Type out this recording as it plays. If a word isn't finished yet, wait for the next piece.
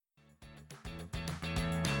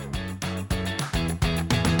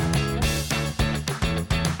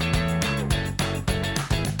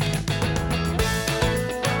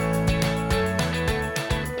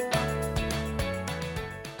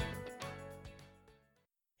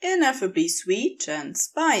Ineffably sweet and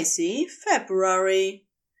spicy February.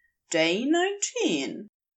 Day 19.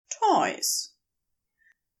 Toys.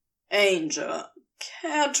 Angel,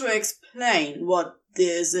 care to explain what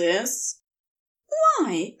this is?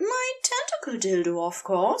 Why, my tentacle dildo, of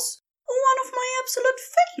course. One of my absolute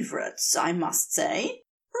favourites, I must say.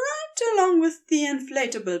 Right along with the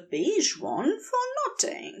inflatable beige one for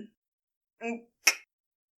knotting.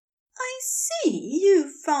 I see you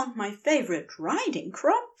found my favourite riding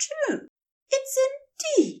crop too. It's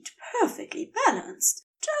indeed perfectly balanced,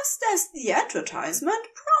 just as the advertisement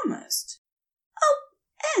promised. Oh,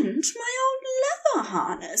 and my old leather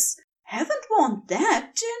harness. Haven't worn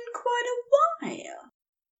that in quite a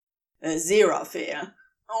while. Zero fear.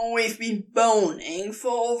 We've been boning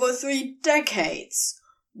for over 3 decades.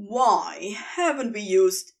 Why haven't we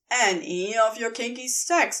used any of your kinky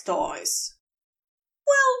sex toys?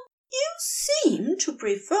 Well, you seem to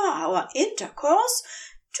prefer our intercourse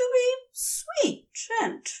to be sweet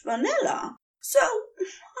and vanilla, so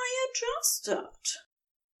I adjusted.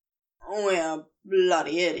 We're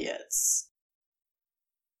bloody idiots.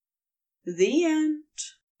 The end.